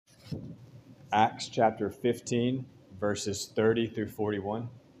Acts chapter 15, verses 30 through 41.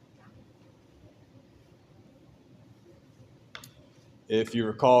 If you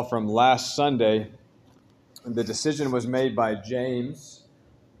recall from last Sunday, the decision was made by James,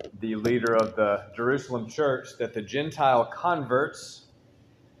 the leader of the Jerusalem church, that the Gentile converts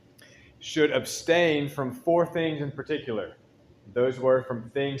should abstain from four things in particular. Those were from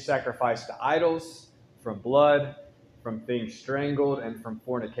things sacrificed to idols, from blood, from things strangled, and from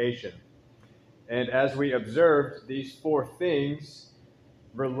fornication. And as we observed, these four things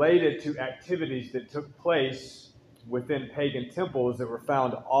related to activities that took place within pagan temples that were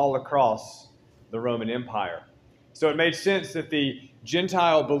found all across the Roman Empire. So it made sense that the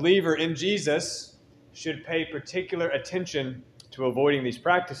Gentile believer in Jesus should pay particular attention to avoiding these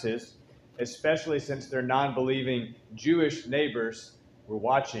practices, especially since their non-believing Jewish neighbors were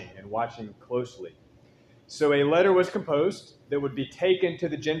watching closely. So a letter was composed that would be taken to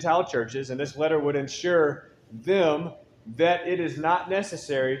the Gentile churches, and this letter would ensure them that it is not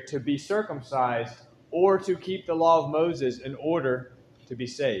necessary to be circumcised or to keep the law of Moses in order to be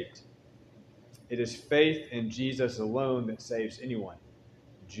saved. It is faith in Jesus alone that saves anyone,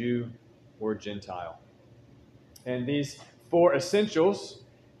 Jew or Gentile. And these four essentials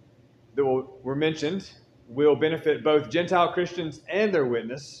that were mentioned will benefit both Gentile Christians and their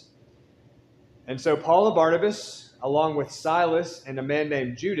witness. And so Paul and Barnabas, along with Silas and a man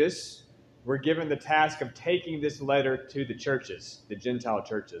named Judas, were given the task of taking this letter to the churches, the Gentile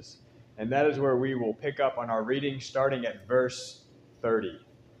churches. And that is where we will pick up on our reading starting at verse 30.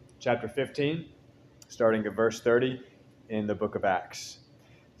 Chapter 15, starting at verse 30 in the book of Acts.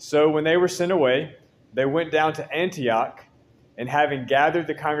 So when they were sent away, they went down to Antioch, and having gathered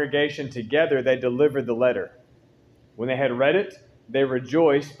the congregation together, they delivered the letter. When they had read it, they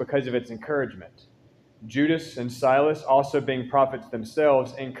rejoiced because of its encouragement. Judas and Silas, also being prophets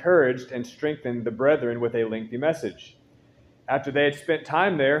themselves, encouraged and strengthened the brethren with a lengthy message. After they had spent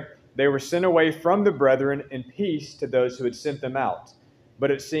time there, they were sent away from the brethren in peace to those who had sent them out.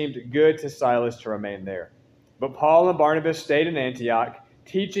 But it seemed good to Silas to remain there. But Paul and Barnabas stayed in Antioch,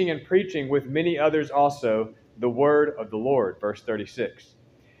 teaching and preaching with many others also the word of the Lord. Verse 36.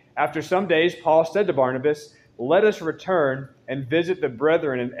 After some days, Paul said to Barnabas, "Let us return and visit the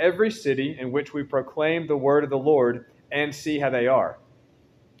brethren in every city in which we proclaim the word of the Lord and see how they are."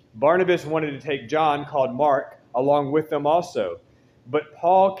 Barnabas wanted to take John, called Mark, along with them also. But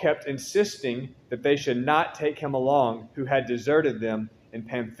Paul kept insisting that they should not take him along, who had deserted them in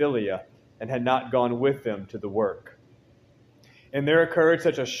Pamphylia and had not gone with them to the work. And there occurred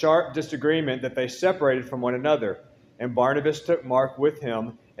such a sharp disagreement that they separated from one another. And Barnabas took Mark with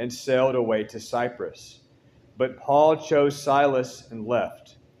him and sailed away to Cyprus. But Paul chose Silas and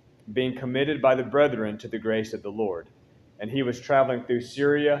left, being committed by the brethren to the grace of the Lord. And he was traveling through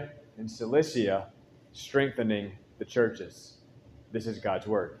Syria and Cilicia, strengthening the churches. This is God's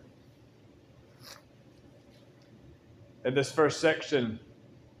word. In this first section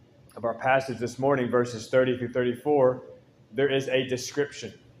of our passage this morning, verses 30 through 34, there is a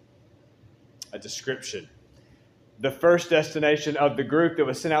description. A description. The first destination of the group that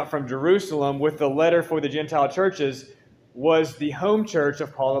was sent out from Jerusalem with the letter for the Gentile churches was the home church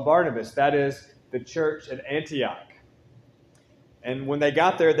of Paul and Barnabas. That is, the church at Antioch. And when they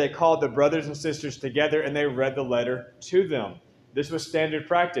got there, they called the brothers and sisters together and they read the letter to them. This was standard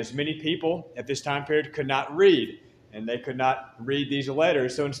practice. Many people at this time period could not read, and they could not read these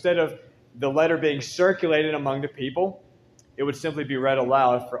letters. So instead of the letter being circulated among the people, it would simply be read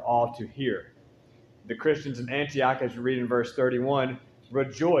aloud for all to hear. The Christians in Antioch, as we read in verse 31,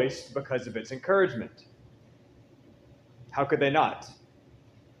 rejoiced because of its encouragement. How could they not?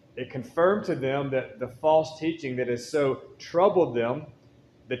 It confirmed to them that the false teaching that has so troubled them,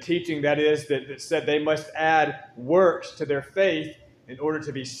 the teaching that is that said they must add works to their faith in order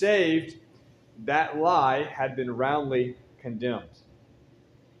to be saved, that lie had been roundly condemned.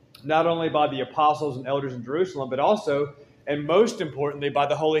 Not only by the apostles and elders in Jerusalem, but also, and most importantly, by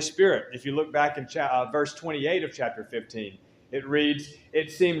the Holy Spirit. If you look back in verse 28 of chapter 15, it reads,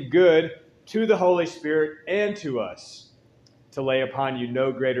 "It seemed good to the Holy Spirit and to us to lay upon you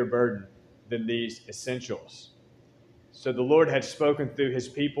no greater burden than these essentials." So the Lord had spoken through his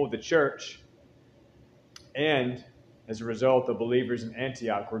people, the church, and as a result, the believers in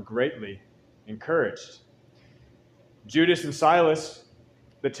Antioch were greatly encouraged. Judas and Silas,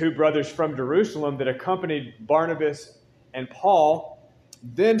 the two brothers from Jerusalem that accompanied Barnabas and Paul,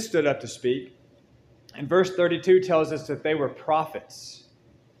 then stood up to speak. And verse 32 tells us that they were prophets.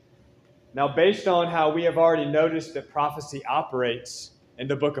 Now, based on how we have already noticed that prophecy operates in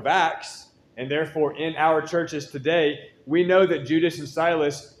the book of Acts, and therefore in our churches today, we know that Judas and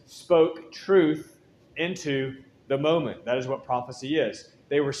Silas spoke truth into the moment. That is what prophecy is.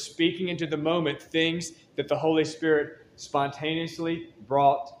 They were speaking into the moment things that the Holy Spirit spontaneously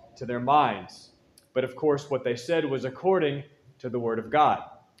brought to their minds. But of course, what they said was according to the Word of God.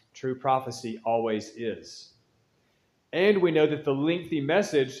 True prophecy always is. And we know that the lengthy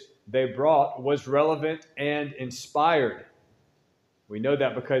message they brought was relevant and inspired. We know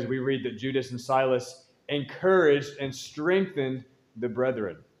that because we read that Judas and Silas encouraged and strengthened the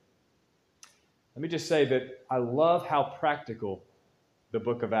brethren. Let me just say that I love how practical the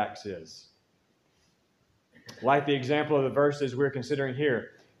book of Acts is. Like the example of the verses we're considering here,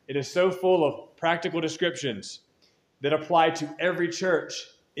 it is so full of practical descriptions that apply to every church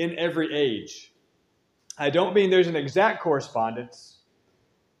in every age. I don't mean there's an exact correspondence.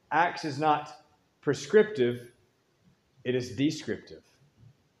 Acts is not prescriptive, it is descriptive.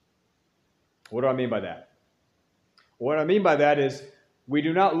 What do I mean by that? What I mean by that is we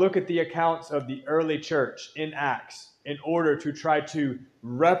do not look at the accounts of the early church in Acts in order to try to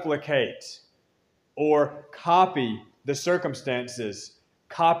replicate or copy the circumstances,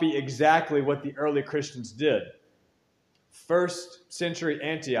 copy exactly what the early Christians did. First century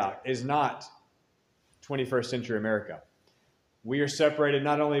Antioch is not 21st century America. We are separated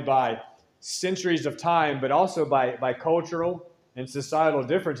not only by centuries of time, but also by cultural and societal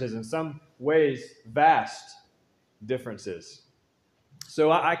differences, in some ways, vast differences.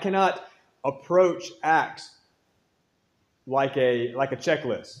 So I cannot approach Acts like a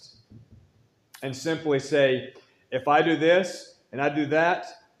checklist and simply say, if I do this and I do that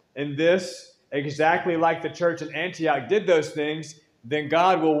and this exactly like the church in Antioch did those things, then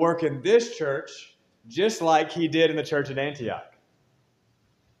God will work in this church just like he did in the church at Antioch.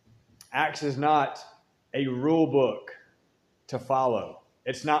 Acts is not a rule book to follow.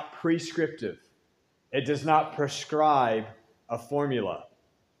 It's not prescriptive. It does not prescribe a formula.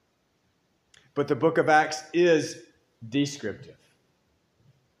 But the book of Acts is descriptive.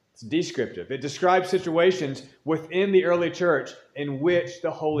 It's descriptive. It describes situations within the early church in which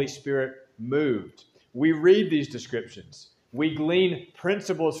the Holy Spirit moved. We read these descriptions. We glean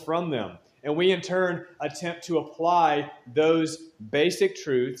principles from them. And we in turn attempt to apply those basic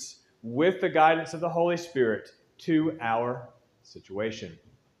truths with the guidance of the Holy Spirit to our situation.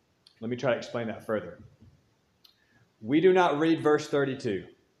 Let me try to explain that further. We do not read verse 32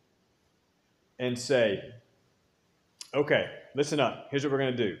 and say, okay, listen up. Here's what we're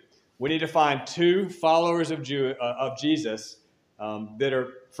going to do. We need to find two followers of Jesus that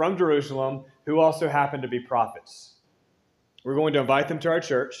are from Jerusalem who also happen to be prophets. We're going to invite them to our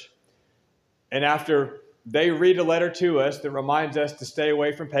church. And after they read a letter to us that reminds us to stay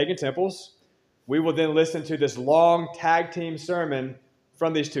away from pagan temples, we will then listen to this long tag team sermon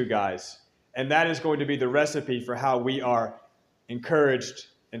from these two guys. And that is going to be the recipe for how we are encouraged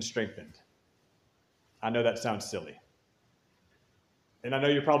and strengthened. I know that sounds silly. And I know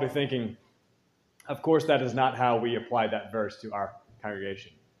you're probably thinking, of course, that is not how we apply that verse to our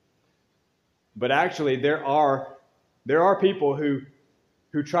congregation. But actually, there are people who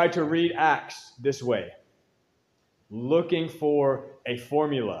try to read Acts this way, looking for a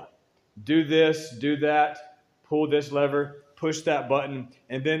formula. Do this, do that, pull this lever, push that button,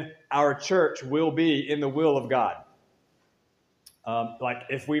 and then our church will be in the will of God. Like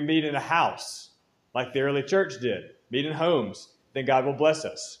if we meet in a house, like the early church did, meet in homes, then God will bless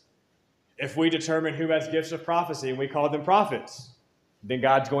us. If we determine who has gifts of prophecy and we call them prophets, then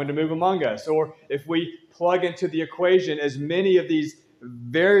God's going to move among us. Or if we plug into the equation as many of these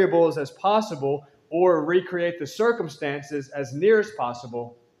variables as possible, or recreate the circumstances as near as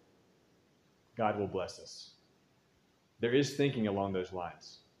possible, God will bless us. There is thinking along those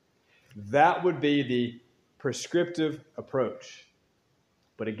lines. That would be the prescriptive approach.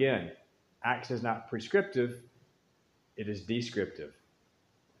 But again, Acts is not prescriptive, it is descriptive.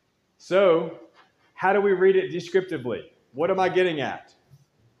 So, how do we read it descriptively? What am I getting at?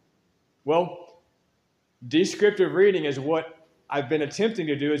 Well, descriptive reading is what I've been attempting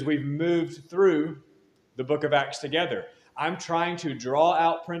to do as we've moved through the book of Acts together. I'm trying to draw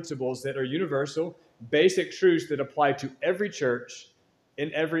out principles that are universal, basic truths that apply to every church,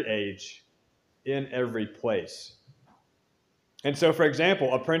 in every age, in every place. And so, for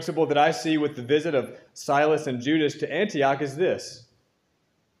example, a principle that I see with the visit of Silas and Judas to Antioch is this.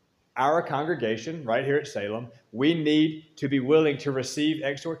 Our congregation, right here at Salem, we need to be willing to receive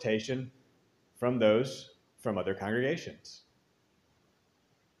exhortation from those from other congregations.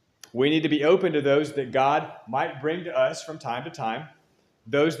 We need to be open to those that God might bring to us from time to time,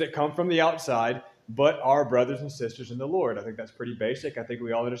 those that come from the outside, but are brothers and sisters in the Lord. I think that's pretty basic. I think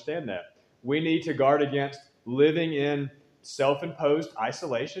we all understand that. We need to guard against living in self-imposed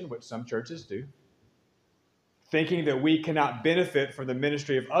isolation, which some churches do, thinking that we cannot benefit from the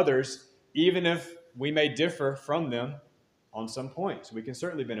ministry of others, even if we may differ from them on some points. We can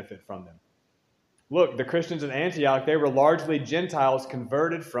certainly benefit from them. Look, the Christians in Antioch, they were largely Gentiles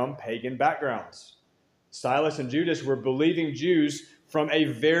converted from pagan backgrounds. Silas and Judas were believing Jews from a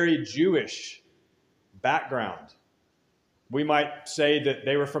very Jewish background. We might say that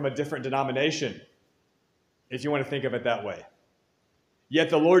they were from a different denomination, if you want to think of it that way. Yet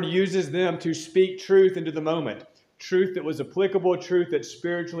the Lord uses them to speak truth into the moment, truth that was applicable, truth that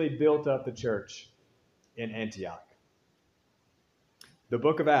spiritually built up the church in Antioch. The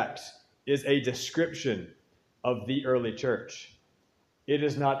book of Acts is a description of the early church. It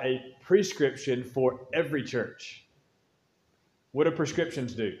is not a prescription for every church. What do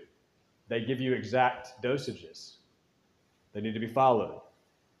prescriptions do? They give you exact dosages. They need to be followed.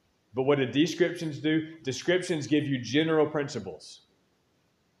 But what do descriptions do? Descriptions give you general principles.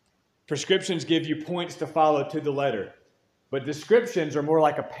 Prescriptions give you points to follow to the letter. But descriptions are more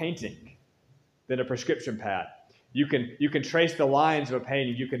like a painting than a prescription pad. You can trace the lines of a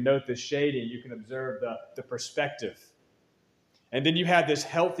painting. You can note the shading. You can observe the perspective. And then you have this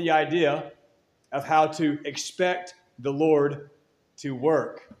healthy idea of how to expect the Lord to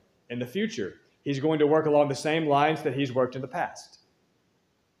work in the future. He's going to work along the same lines that he's worked in the past.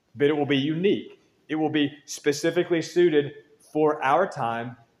 But it will be unique. It will be specifically suited for our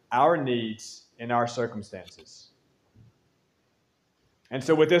time, our needs, and our circumstances. And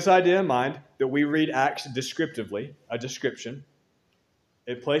so with this idea in mind, that we read Acts descriptively, a description,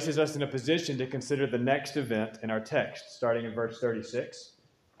 it places us in a position to consider the next event in our text, starting in verse 36.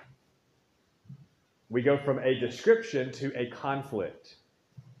 We go from a description to a conflict.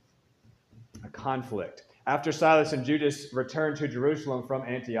 A conflict. After Silas and Judas returned to Jerusalem from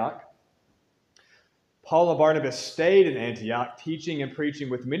Antioch, Paul and Barnabas stayed in Antioch, teaching and preaching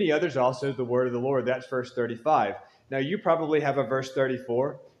with many others also the word of the Lord. That's verse 35. Now you probably have a verse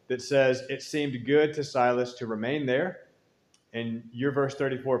 34 that says, it seemed good to Silas to remain there. And your verse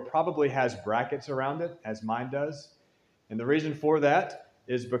 34 probably has brackets around it, as mine does. And the reason for that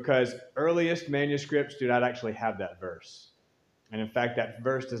is because earliest manuscripts do not actually have that verse. And in fact, that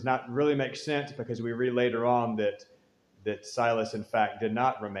verse does not really make sense because we read later on that Silas, in fact, did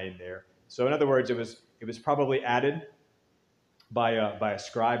not remain there. So in other words, it was probably added by a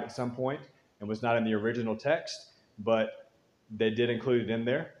scribe at some point and was not in the original text, but they did include it in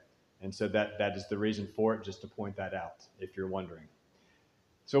there. And so that is the reason for it, just to point that out, if you're wondering.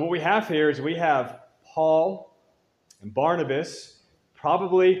 So what we have here is we have Paul and Barnabas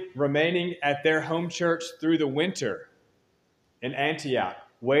probably remaining at their home church through the winter in Antioch,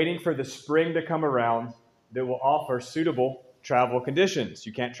 waiting for the spring to come around that will offer suitable travel conditions.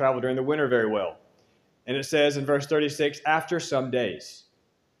 You can't travel during the winter very well. And it says in verse 36, after some days,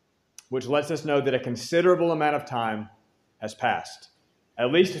 which lets us know that a considerable amount of time has passed,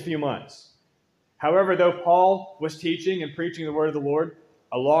 at least a few months. However, though Paul was teaching and preaching the word of the Lord,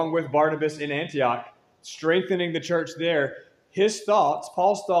 along with Barnabas in Antioch, strengthening the church there,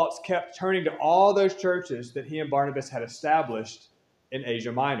 Paul's thoughts kept turning to all those churches that he and Barnabas had established in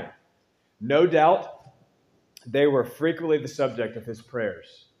Asia Minor. No doubt, they were frequently the subject of his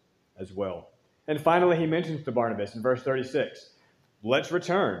prayers as well. And finally, he mentions to Barnabas in verse 36, let's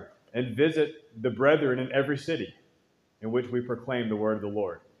return and visit the brethren in every city in which we proclaim the word of the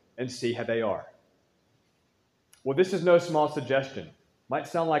Lord and see how they are. Well, this is no small suggestion. Might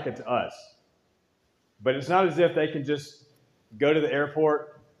sound like it to us, but it's not as if they can just go to the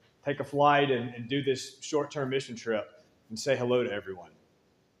airport, take a flight, and do this short-term mission trip and say hello to everyone.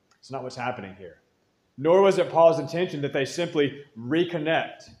 It's not what's happening here. Nor was it Paul's intention that they simply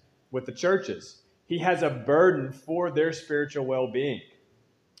reconnect with the churches. He has a burden for their spiritual well-being.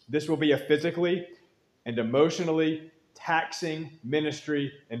 This will be a physically and emotionally taxing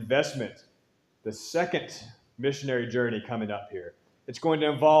ministry investment. The second missionary journey coming up here. It's going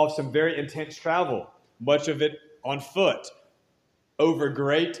to involve some very intense travel, much of it on foot, over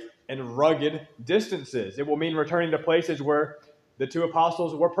great and rugged distances. It will mean returning to places where the two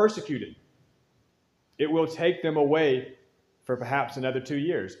apostles were persecuted. It will take them away for perhaps another 2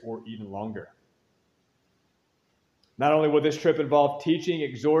 years or even longer. Not only will this trip involve teaching,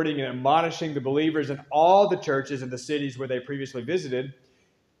 exhorting, and admonishing the believers in all the churches in the cities where they previously visited,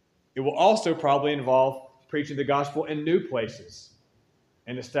 it will also probably involve preaching the gospel in new places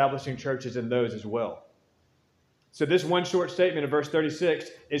and establishing churches in those as well. So this one short statement of verse 36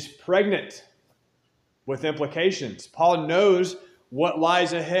 is pregnant with implications. Paul knows what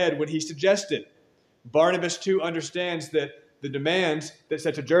lies ahead when he suggested. Barnabas too understands that the demands that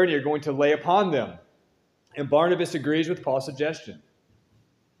such a journey are going to lay upon them. And Barnabas agrees with Paul's suggestion.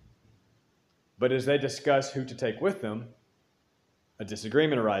 But as they discuss who to take with them, a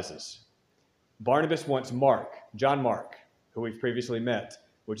disagreement arises. Barnabas wants Mark, John Mark, who we've previously met,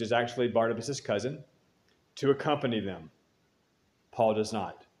 which is actually Barnabas' cousin, to accompany them. Paul does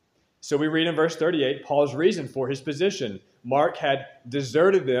not. So we read in verse 38 Paul's reason for his position. Mark had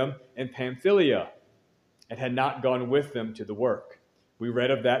deserted them in Pamphylia and had not gone with them to the work. We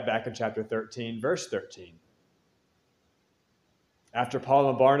read of that back in chapter 13, verse 13. After Paul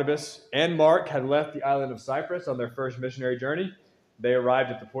and Barnabas and Mark had left the island of Cyprus on their first missionary journey, they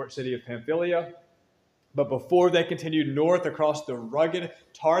arrived at the port city of Pamphylia. But before they continued north across the rugged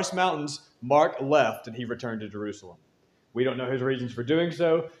Taurus Mountains, Mark left and he returned to Jerusalem. We don't know his reasons for doing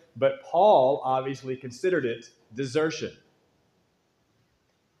so, but Paul obviously considered it desertion.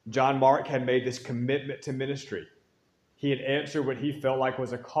 John Mark had made this commitment to ministry. He had answered what he felt like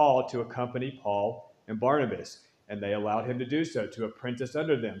was a call to accompany Paul and Barnabas, and they allowed him to do so, to apprentice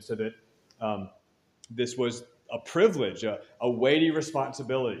under them, so that this was a privilege, a weighty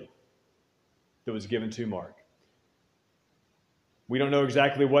responsibility that was given to Mark. We don't know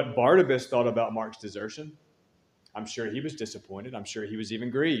exactly what Barnabas thought about Mark's desertion. I'm sure he was disappointed. I'm sure he was even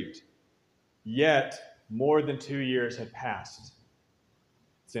grieved. Yet, more than 2 years had passed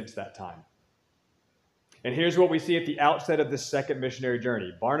since that time. And here's what we see at the outset of this second missionary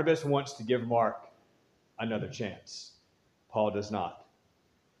journey. Barnabas wants to give Mark another chance. Paul does not.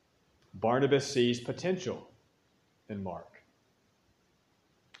 Barnabas sees potential in Mark.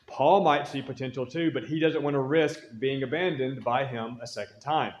 Paul might see potential too, but he doesn't want to risk being abandoned by him a second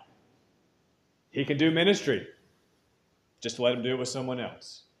time. He can do ministry. Just let him do it with someone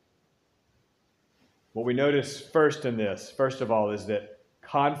else. What we notice first in this, first of all, is that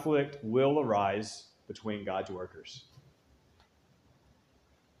conflict will arise between God's workers.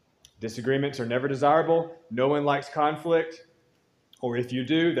 Disagreements are never desirable. No one likes conflict. Or if you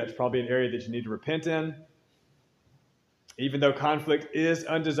do, that's probably an area that you need to repent in. Even though conflict is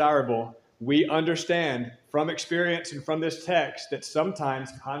undesirable, we understand from experience and from this text that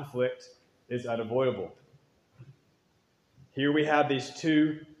sometimes conflict is unavoidable. Here we have these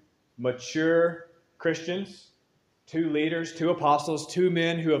two mature Christians, two leaders, two apostles, two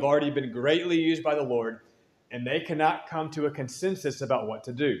men who have already been greatly used by the Lord, and they cannot come to a consensus about what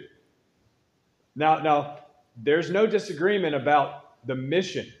to do. Now, there's no disagreement about the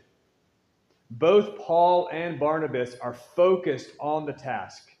mission. Both Paul and Barnabas are focused on the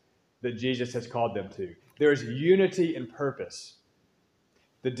task that Jesus has called them to. There is unity in purpose.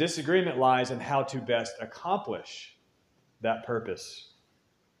 The disagreement lies in how to best accomplish that purpose.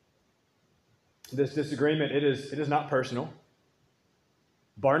 This disagreement, it is not personal.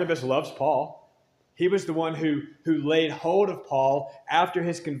 Barnabas loves Paul. He was the one who laid hold of Paul after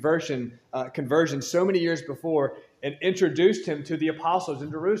his conversion so many years before and introduced him to the apostles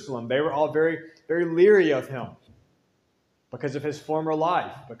in Jerusalem. They were all very, very leery of him because of his former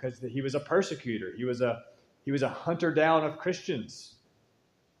life, because he was a persecutor. He was a hunter down of Christians.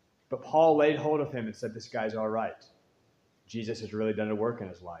 But Paul laid hold of him and said, this guy's all right. Jesus has really done a work in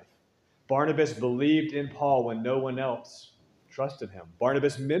his life. Barnabas believed in Paul when no one else trusted him.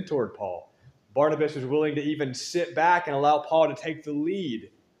 Barnabas mentored Paul. Barnabas was willing to even sit back and allow Paul to take the lead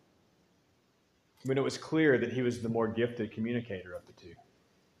when it was clear that he was the more gifted communicator of the two.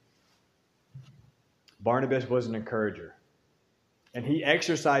 Barnabas was an encourager, and he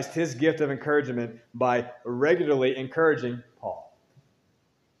exercised his gift of encouragement by regularly encouraging Paul.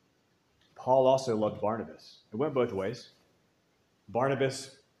 Paul also loved Barnabas. It went both ways.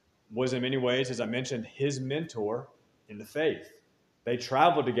 Barnabas was in many ways, as I mentioned, his mentor in the faith. They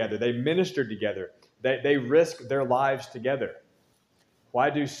traveled together. They ministered together. They risked their lives together.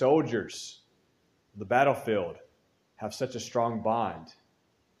 Why do soldiers on the battlefield have such a strong bond?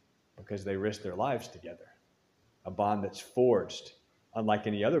 Because they risk their lives together. A bond that's forged unlike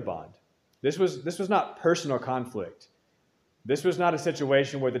any other bond. This was not personal conflict. This was not a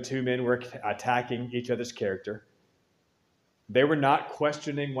situation where the two men were attacking each other's character. They were not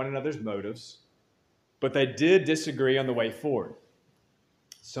questioning one another's motives, but they did disagree on the way forward.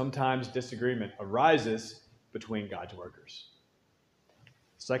 Sometimes disagreement arises between God's workers.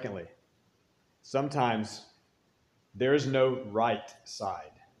 Secondly, sometimes there is no right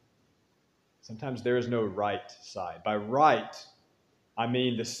side. Sometimes there is no right side. By right, I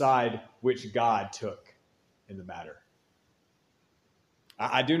mean the side which God took in the matter.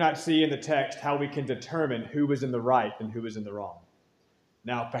 I do not see in the text how we can determine who was in the right and who was in the wrong.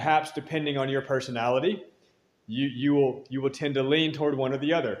 Now, perhaps depending on your personality, you will tend to lean toward one or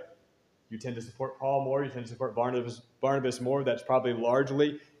the other. You tend to support Paul more. You tend to support Barnabas more. That's probably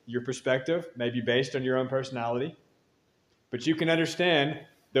largely your perspective, maybe based on your own personality. But you can understand,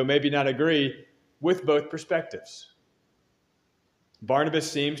 though maybe not agree, with both perspectives.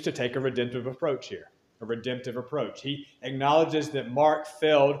 Barnabas seems to take a redemptive approach here, a redemptive approach. He acknowledges that Mark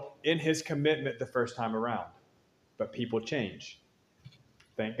failed in his commitment the first time around, but people change.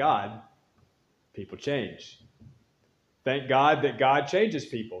 Thank God, people change. Thank God that God changes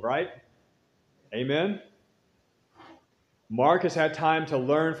people, right? Amen? Mark has had time to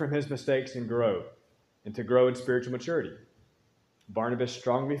learn from his mistakes and to grow in spiritual maturity. Barnabas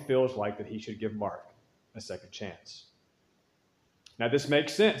strongly feels like that he should give Mark a second chance. Now, this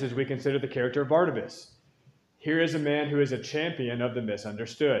makes sense as we consider the character of Barnabas. Here is a man who is a champion of the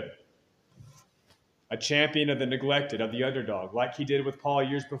misunderstood, a champion of the neglected, of the underdog. Like he did with Paul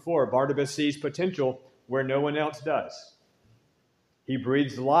years before, Barnabas sees potential where no one else does. He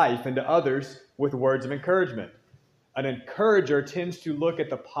breathes life into others with words of encouragement. An encourager tends to look at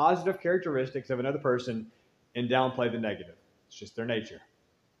the positive characteristics of another person and downplay the negative. It's just their nature.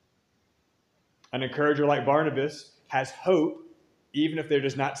 An encourager like Barnabas has hope, even if there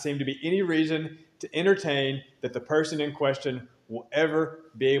does not seem to be any reason to entertain that the person in question will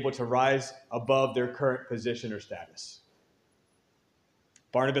ever be able to rise above their current position or status.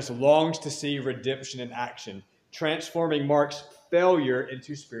 Barnabas longs to see redemption in action, transforming Mark's failure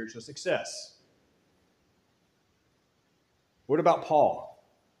into spiritual success. What about Paul?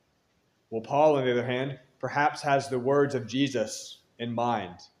 Well, Paul, on the other hand, perhaps has the words of Jesus in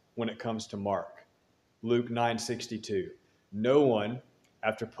mind when it comes to Mark. Luke 9:62. No one,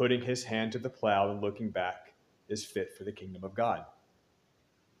 after putting his hand to the plow and looking back, is fit for the kingdom of God.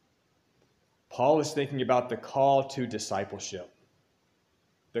 Paul is thinking about the call to discipleship,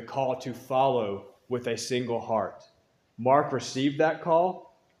 the call to follow with a single heart. Mark received that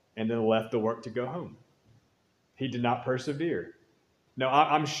call and then left the work to go home. He did not persevere. Now,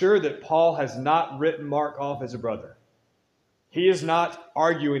 I'm sure that Paul has not written Mark off as a brother. He is not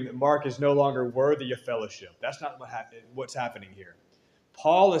arguing that Mark is no longer worthy of fellowship. That's not what's happening here.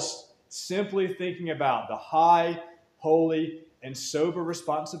 Paul is simply thinking about the high, holy, and sober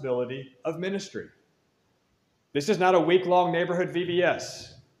responsibility of ministry. This is not a week-long neighborhood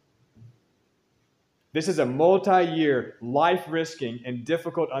VBS. This is a multi-year, life-risking, and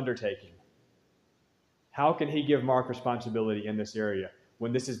difficult undertaking. How can he give Mark responsibility in this area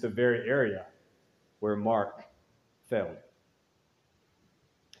when this is the very area where Mark failed?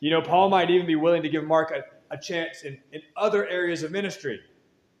 You know, Paul might even be willing to give Mark a chance in other areas of ministry,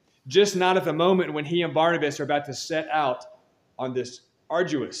 just not at the moment when he and Barnabas are about to set out on this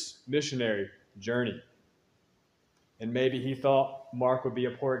arduous missionary journey. And maybe he thought Mark would be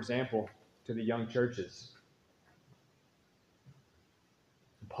a poor example to the young churches.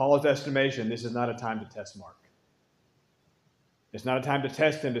 In Paul's estimation, this is not a time to test Mark. It's not a time to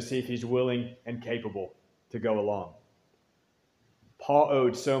test him to see if he's willing and capable to go along. Paul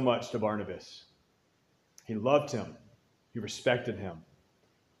owed so much to Barnabas. He loved him. He respected him.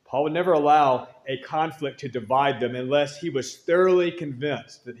 Paul would never allow a conflict to divide them unless he was thoroughly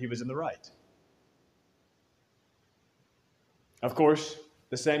convinced that he was in the right. Of course,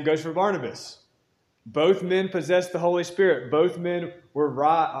 the same goes for Barnabas. Both men possessed the Holy Spirit. Both men were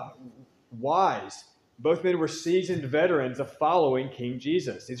wise. Both men were seasoned veterans of following King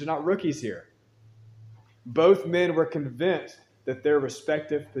Jesus. These are not rookies here. Both men were convinced that their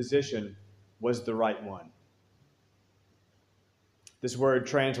respective position was the right one. This word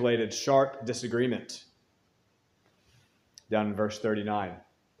translated sharp disagreement down in verse 39.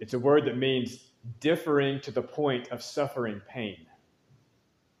 It's a word that means differing to the point of suffering pain.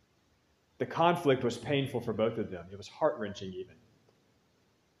 The conflict was painful for both of them. It was heart-wrenching even.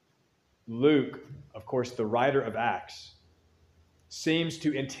 Luke, of course, the writer of Acts, seems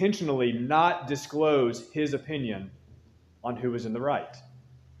to intentionally not disclose his opinion on who was in the right.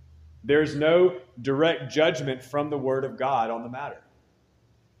 There's no direct judgment from the Word of God on the matter.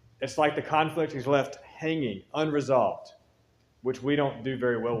 It's like the conflict is left hanging, unresolved, which we don't do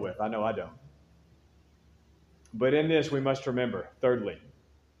very well with. I know I don't. But in this, we must remember, thirdly,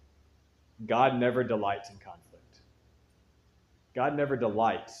 God never delights in conflict. God never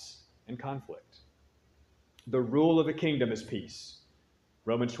delights in conflict. The rule of the kingdom is peace.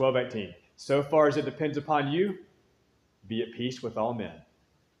 Romans 12:18. So far as it depends upon you, be at peace with all men.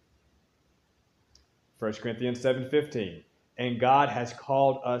 1 Corinthians 7:15. And God has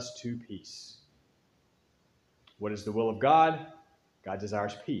called us to peace. What is the will of God? God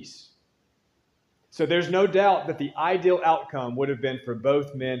desires peace. So there's no doubt that the ideal outcome would have been for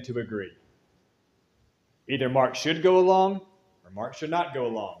both men to agree. Either Mark should go along or Mark should not go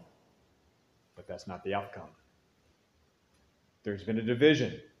along. But that's not the outcome. There's been a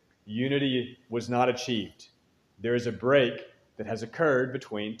division. Unity was not achieved. There is a break that has occurred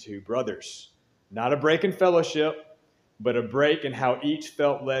between two brothers. Not a break in fellowship, but a break in how each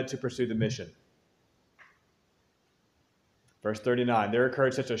felt led to pursue the mission. Verse 39, there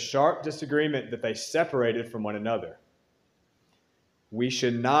occurred such a sharp disagreement that they separated from one another. We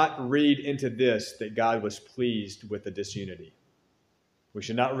should not read into this that God was pleased with the disunity. We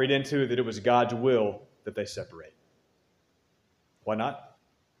should not read into it that it was God's will that they separate. Why not?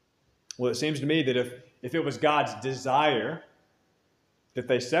 Well, it seems to me that if it was God's desire that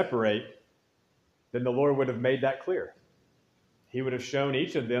they separate, then the Lord would have made that clear. He would have shown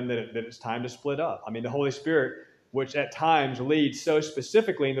each of them that it's time to split up. I mean, the Holy Spirit, which at times leads so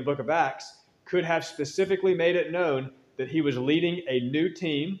specifically in the book of Acts, could have specifically made it known that he was leading a new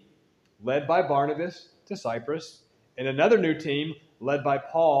team led by Barnabas to Cyprus and another new team led by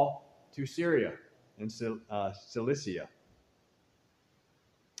Paul to Syria and Cilicia.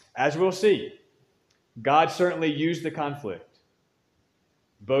 As we'll see, God certainly used the conflict,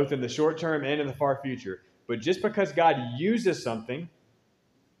 both in the short term and in the far future. But just because God uses something,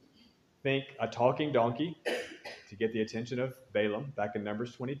 think a talking donkey to get the attention of Balaam back in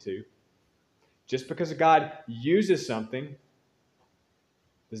Numbers 22, just because God uses something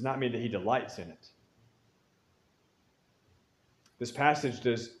does not mean that he delights in it. This passage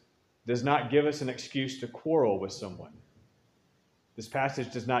does not give us an excuse to quarrel with someone. This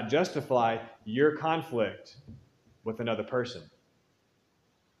passage does not justify your conflict with another person.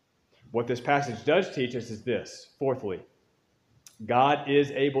 What this passage does teach us is this. Fourthly, God is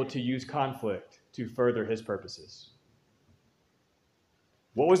able to use conflict to further his purposes.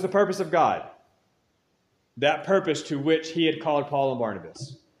 What was the purpose of God? That purpose to which he had called Paul and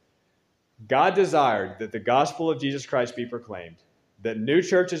Barnabas. God desired that the gospel of Jesus Christ be proclaimed, that new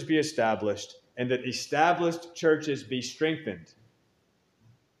churches be established, and that established churches be strengthened.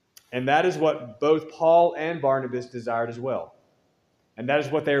 And that is what both Paul and Barnabas desired as well. And that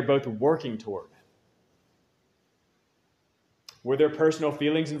is what they are both working toward. Were there personal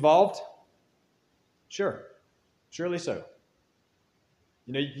feelings involved? Sure. Surely so.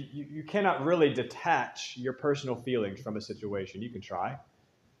 You know, you cannot really detach your personal feelings from a situation. You can try.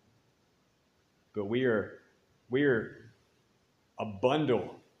 But we are a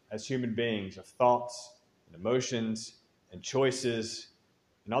bundle as human beings of thoughts and emotions and choices.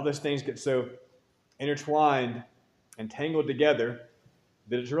 And all those things get so intertwined and tangled together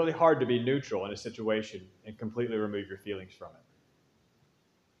that it's really hard to be neutral in a situation and completely remove your feelings from it.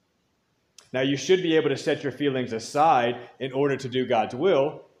 Now, you should be able to set your feelings aside in order to do God's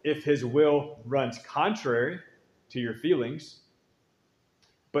will if his will runs contrary to your feelings.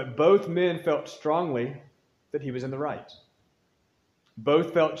 But both men felt strongly that he was in the right.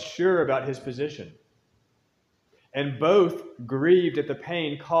 Both felt sure about his position. And both grieved at the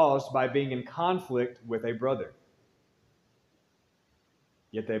pain caused by being in conflict with a brother.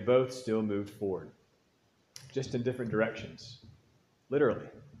 Yet they both still moved forward, just in different directions, literally.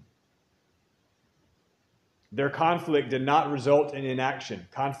 Their conflict did not result in inaction.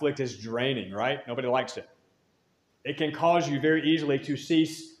 Conflict is draining, right? Nobody likes it. It can cause you very easily to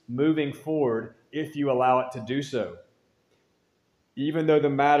cease moving forward if you allow it to do so. Even though the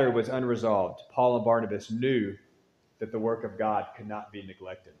matter was unresolved, Paul and Barnabas knew that the work of God could not be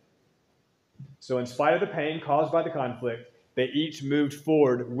neglected. So in spite of the pain caused by the conflict, they each moved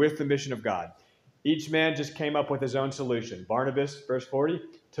forward with the mission of God. Each man just came up with his own solution. Barnabas, verse 40,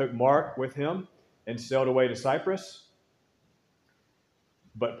 took Mark with him and sailed away to Cyprus.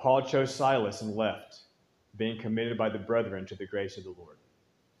 But Paul chose Silas and left, being committed by the brethren to the grace of the Lord.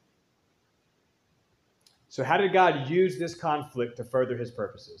 So how did God use this conflict to further his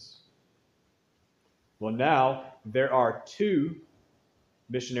purposes? Well, now there are two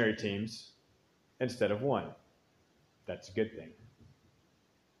missionary teams instead of one. That's a good thing.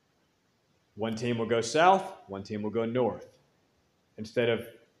 One team will go south, one team will go north. Instead of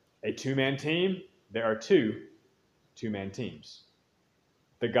a two-man team, there are two two-man teams.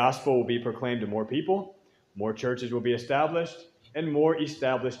 The gospel will be proclaimed to more people, more churches will be established, and more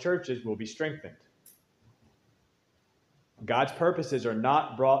established churches will be strengthened. God's purposes are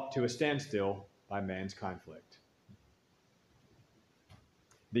not brought to a standstill by man's conflict.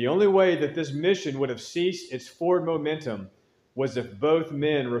 The only way that this mission would have ceased its forward momentum was if both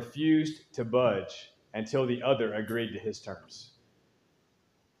men refused to budge until the other agreed to his terms.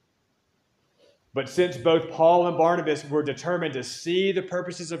 But since both Paul and Barnabas were determined to see the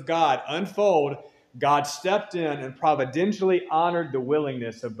purposes of God unfold, God stepped in and providentially honored the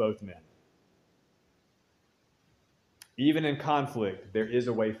willingness of both men. Even in conflict, there is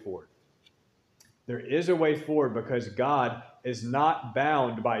a way forward. There is a way forward because God is not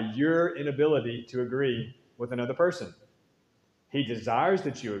bound by your inability to agree with another person. He desires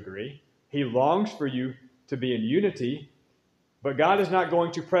that you agree. He longs for you to be in unity, but God is not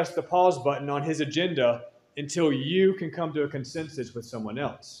going to press the pause button on his agenda until you can come to a consensus with someone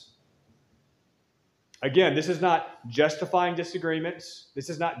else. Again, this is not justifying disagreements. This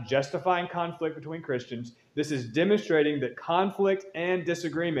is not justifying conflict between Christians. This is demonstrating that conflict and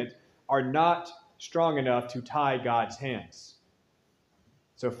disagreement are not strong enough to tie God's hands.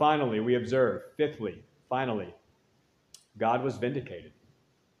 So finally, we observe, fifthly, finally, God was vindicated.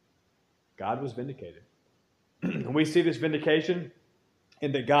 God was vindicated. We see this vindication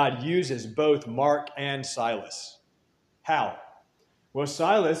in that God uses both Mark and Silas. How? Well,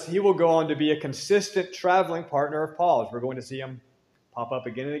 Silas, he will go on to be a consistent traveling partner of Paul's. We're going to see him pop up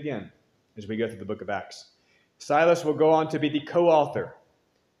again and again as we go through the book of Acts. Silas will go on to be the co-author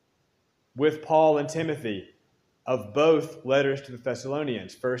with Paul and Timothy of both letters to the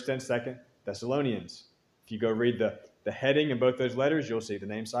Thessalonians, 1st and 2nd Thessalonians. If you go read the heading in both those letters, you'll see the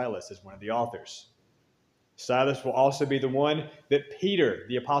name Silas as one of the authors. Silas will also be the one that Peter,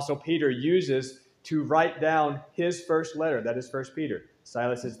 the Apostle Peter, uses to write down his first letter. That is 1 Peter.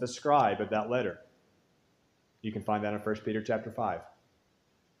 Silas is the scribe of that letter. You can find that in 1 Peter chapter 5.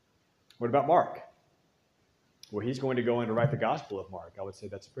 What about Mark? Well, he's going to go in to write the Gospel of Mark. I would say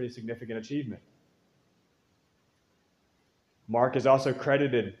that's a pretty significant achievement. Mark is also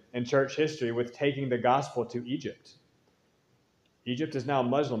credited in church history with taking the gospel to Egypt. Egypt is now a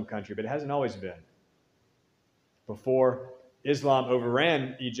Muslim country, but it hasn't always been. Before Islam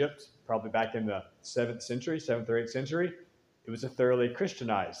overran Egypt, probably back in the 7th century, 7th or 8th century, it was a thoroughly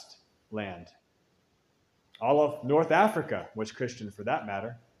Christianized land. All of North Africa was Christian for that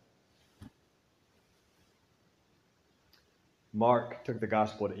matter. Mark took the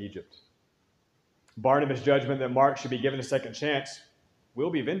gospel to Egypt. Barnabas' judgment that Mark should be given a second chance will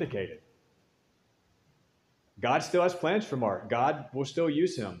be vindicated. God still has plans for Mark. God will still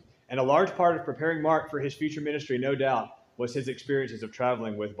use him. And a large part of preparing Mark for his future ministry, no doubt, was his experiences of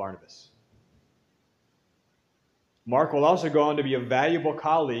traveling with Barnabas. Mark will also go on to be a valuable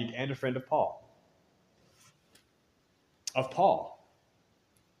colleague and a friend of Paul.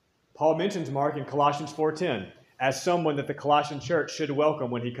 Paul mentions Mark in Colossians 4:10 as someone that the Colossian church should welcome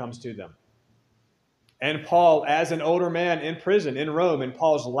when he comes to them. And Paul, as an older man in prison in Rome, in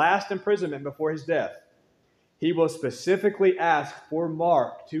Paul's last imprisonment before his death, he will specifically ask for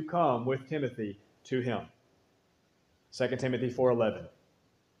Mark to come with Timothy to him. 2 Timothy 4:11.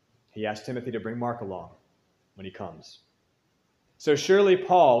 He asked Timothy to bring Mark along when he comes. So surely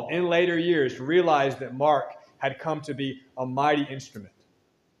Paul, in later years, realized that Mark had come to be a mighty instrument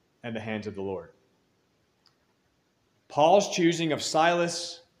in the hands of the Lord. Paul's choosing of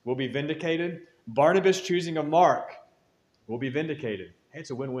Silas will be vindicated. Barnabas' choosing of Mark will be vindicated. Hey, it's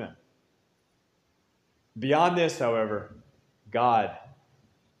a win-win. Beyond this, however, God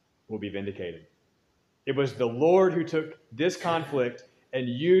will be vindicated. It was the Lord who took this conflict and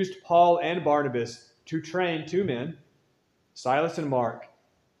used Paul and Barnabas to train two men, Silas and Mark,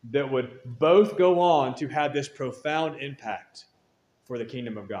 that would both go on to have this profound impact for the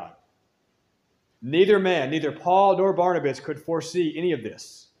kingdom of God. Neither man, neither Paul nor Barnabas could foresee any of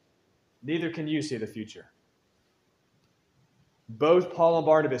this. Neither can you see the future. Both Paul and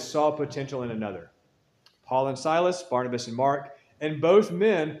Barnabas saw potential in another. Paul and Silas, Barnabas and Mark, and both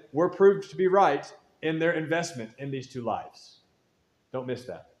men were proved to be right in their investment in these two lives. Don't miss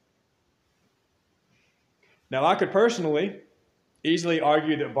that. Now, I could personally easily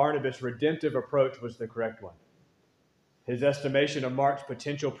argue that Barnabas' redemptive approach was the correct one. His estimation of Mark's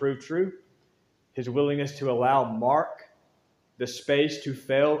potential proved true. His willingness to allow Mark the space to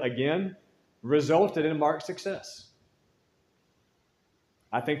fail again resulted in Mark's success.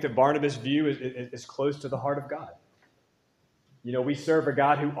 I think that Barnabas' view is close to the heart of God. You know, we serve a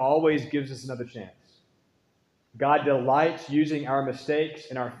God who always gives us another chance. God delights using our mistakes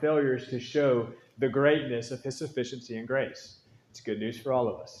and our failures to show the greatness of his sufficiency and grace. It's good news for all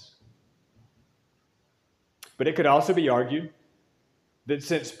of us. But it could also be argued that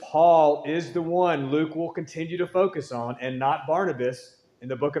since Paul is the one Luke will continue to focus on and not Barnabas in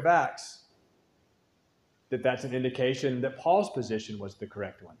the book of Acts, that's an indication that Paul's position was the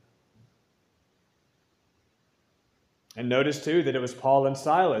correct one. And notice too that it was Paul and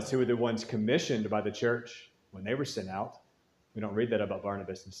Silas who were the ones commissioned by the church when they were sent out. We don't read that about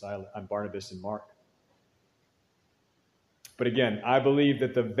Barnabas and Mark. But again, I believe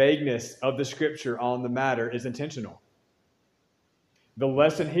that the vagueness of the scripture on the matter is intentional. The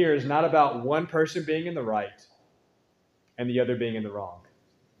lesson here is not about one person being in the right and the other being in the wrong.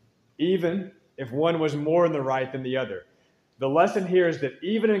 Even if one was more in the right than the other. The lesson here is that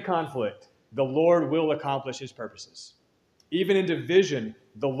even in conflict, the Lord will accomplish his purposes. Even in division,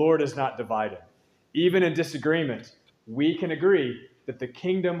 the Lord is not divided. Even in disagreement, we can agree that the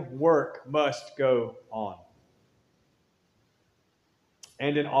kingdom work must go on.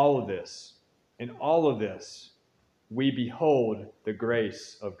 And in all of this, we behold the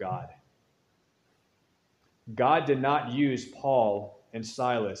grace of God. God did not use Paul and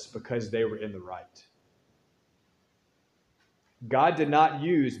Silas because they were in the right. God did not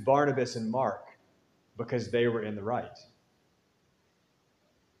use Barnabas and Mark because they were in the right.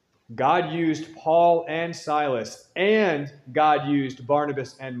 God used Paul and Silas, and God used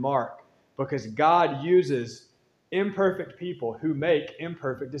Barnabas and Mark because God uses imperfect people who make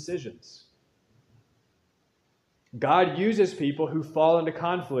imperfect decisions. God uses people who fall into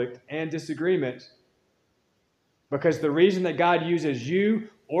conflict and disagreement because the reason that God uses you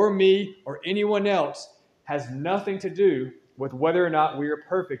or me or anyone else has nothing to do with whether or not we are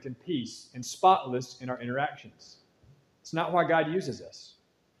perfect in peace and spotless in our interactions. It's not why God uses us.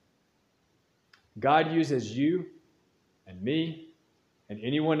 God uses you and me and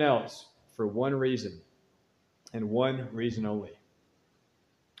anyone else for one reason, and one reason only.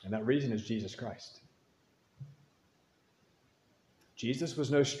 And that reason is Jesus Christ. Jesus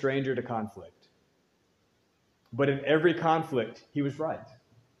was no stranger to conflict. But in every conflict, he was right.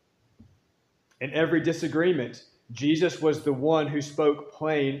 In every disagreement, Jesus was the one who spoke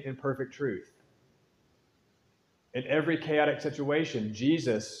plain and perfect truth. In every chaotic situation,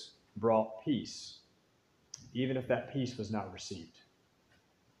 Jesus brought peace, even if that peace was not received.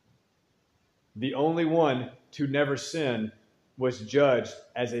 The only one to never sin was judged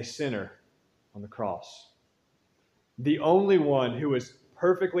as a sinner on the cross. The only one who was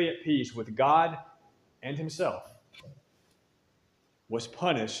perfectly at peace with God and himself was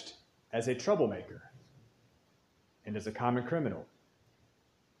punished as a troublemaker and as a common criminal,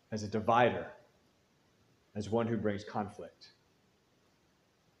 as a divider, as one who brings conflict.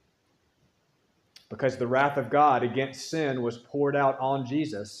 Because the wrath of God against sin was poured out on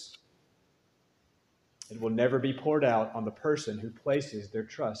Jesus, it will never be poured out on the person who places their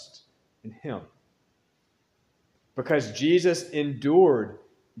trust in him. Because Jesus endured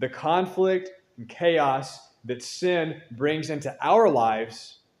the conflict and chaos that sin brings into our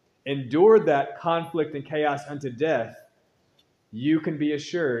lives, endured that conflict and chaos unto death, you can be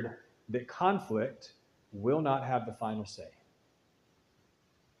assured that conflict will not have the final say.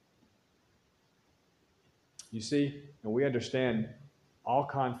 You see, and we understand all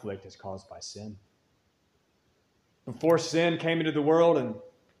conflict is caused by sin. Before sin came into the world in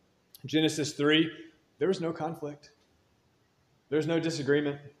Genesis 3, there was no conflict. There's no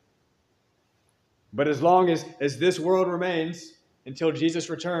disagreement. But as long as this world remains until Jesus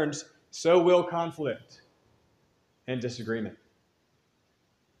returns, so will conflict and disagreement.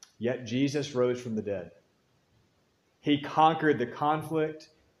 Yet Jesus rose from the dead. He conquered the conflict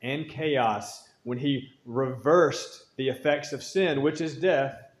and chaos when he reversed the effects of sin, which is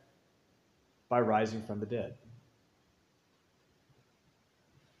death, by rising from the dead.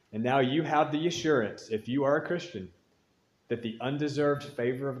 And now you have the assurance, if you are a Christian, that the undeserved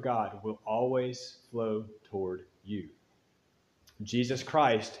favor of God will always flow toward you. Jesus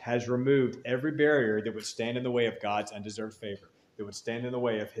Christ has removed every barrier that would stand in the way of God's undeserved favor, that would stand in the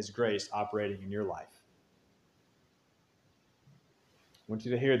way of his grace operating in your life. I want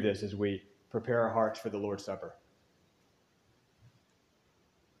you to hear this as we prepare our hearts for the Lord's Supper.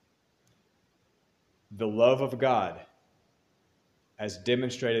 The love of God, as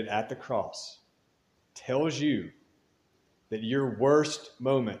demonstrated at the cross, tells you that your worst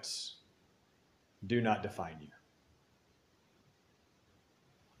moments do not define you.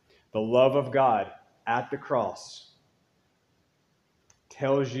 The love of God at the cross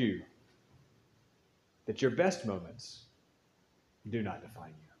tells you that your best moments do not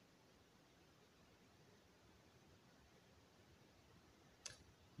define you.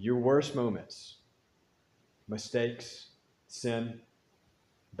 Your worst moments, mistakes, sin,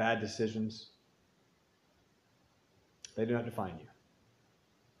 bad decisions, they do not define you.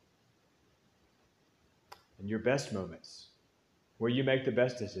 And your best moments, where you make the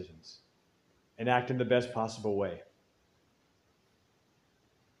best decisions and act in the best possible way,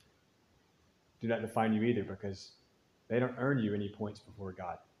 do not define you either, because they don't earn you any points before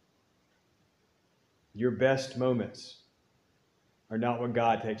God. Your best moments are not what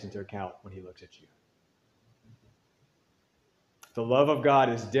God takes into account when he looks at you. The love of God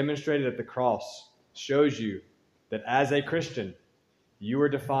is demonstrated at the cross, shows you that as a Christian, you are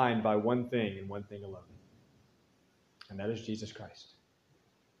defined by one thing and one thing alone, and that is Jesus Christ.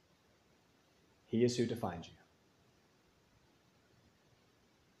 He is who defines you.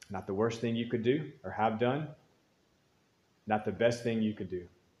 Not the worst thing you could do or have done. Not the best thing you could do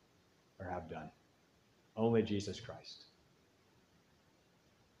or have done. Only Jesus Christ.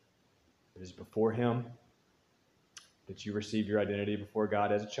 It is before him that you receive your identity before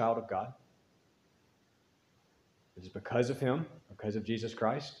God as a child of God. It is because of him, because of Jesus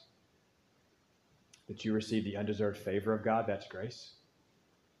Christ, that you receive the undeserved favor of God. That's grace.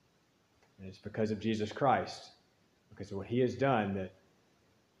 And it's because of Jesus Christ, because of what he has done, that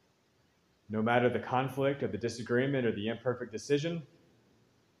no matter the conflict or the disagreement or the imperfect decision,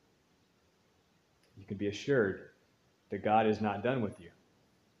 you can be assured that God is not done with you.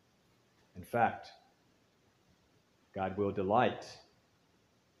 In fact, God will delight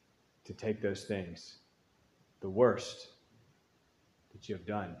to take those things, the worst that you have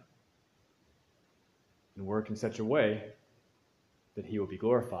done, and work in such a way that he will be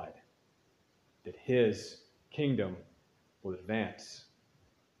glorified, that his kingdom will advance,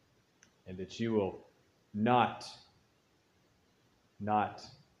 and that you will not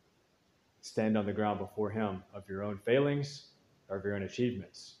stand on the ground before him of your own failings or of your own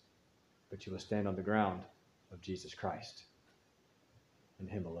achievements, but you will stand on the ground of Jesus Christ and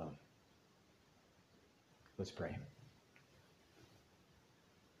him alone. Let's pray.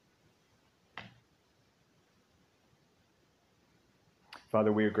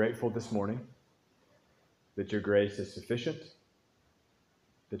 Father, we are grateful this morning that your grace is sufficient,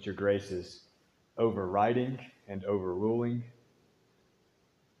 that your grace is overriding and overruling,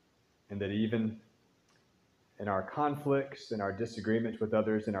 and that even in our conflicts, in our disagreements with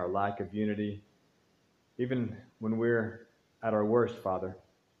others, in our lack of unity, even when we're at our worst, Father,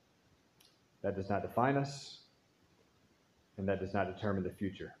 that does not define us, and that does not determine the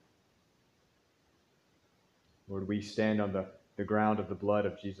future. Lord, we stand on the ground of the blood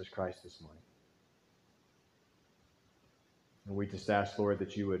of Jesus Christ this morning. And we just ask, Lord,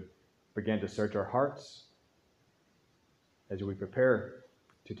 that you would begin to search our hearts as we prepare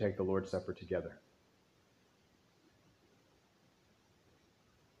to take the Lord's Supper together.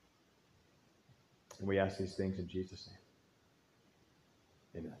 And we ask these things in Jesus'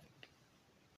 name. Amen.